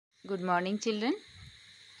Good morning, children.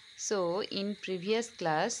 So, in previous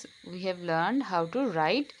class, we have learned how to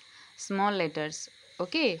write small letters.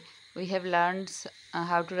 Okay, we have learned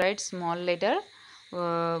how to write small letter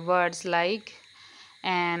words like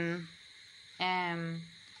an, am.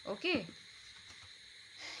 Okay,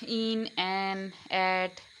 in, an,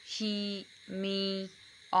 at, he, me,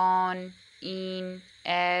 on, in,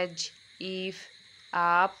 as, if,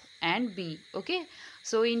 up, and be. Okay,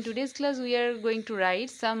 so in today's class, we are going to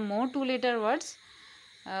write some more two-letter words.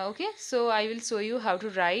 Okay, so I will show you how to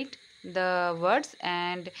write the words,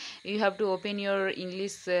 and you have to open your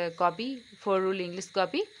English copy, 4 rule English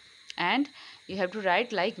copy, and you have to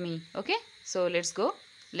write like me. Okay, so let's go.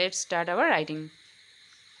 Let's start our writing.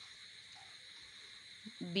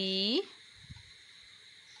 B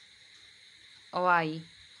Y,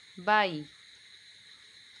 by.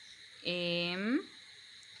 M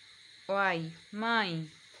Y, my.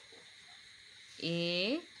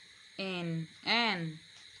 A N, an.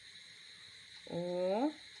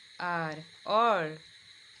 O R, or.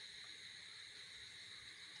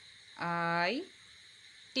 I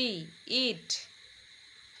T, it.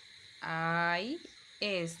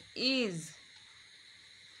 Is, is.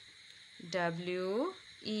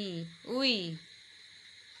 We.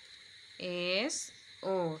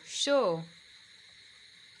 So, show.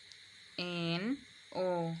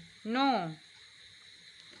 No, no.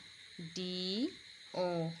 Do.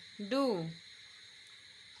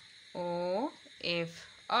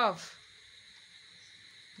 Of.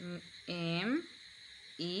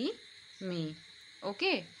 Me.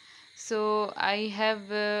 Okay, so I have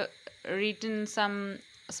written some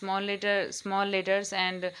small letters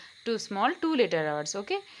and two-letter words.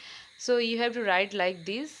 Okay, so you have to write like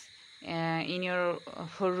this in your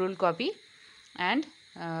 4 rule copy, and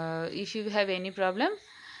if you have any problem,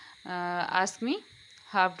 ask me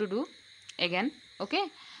how to do again.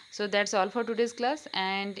 Okay, so that's all for today's class,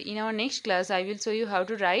 and in our next class I will show you how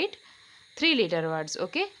to write 3-letter words.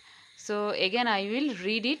 Okay, so again I will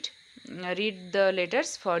read the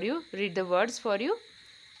letters for you, read the words for you.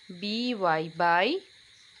 by, by.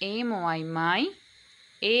 My,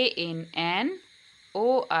 an,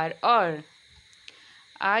 or.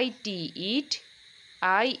 It,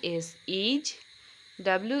 is,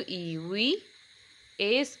 we,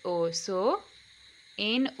 so,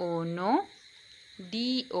 no,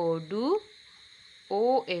 do,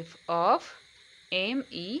 of,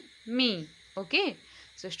 me. Okay,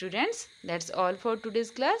 so students, that's all for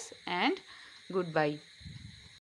today's class, and goodbye.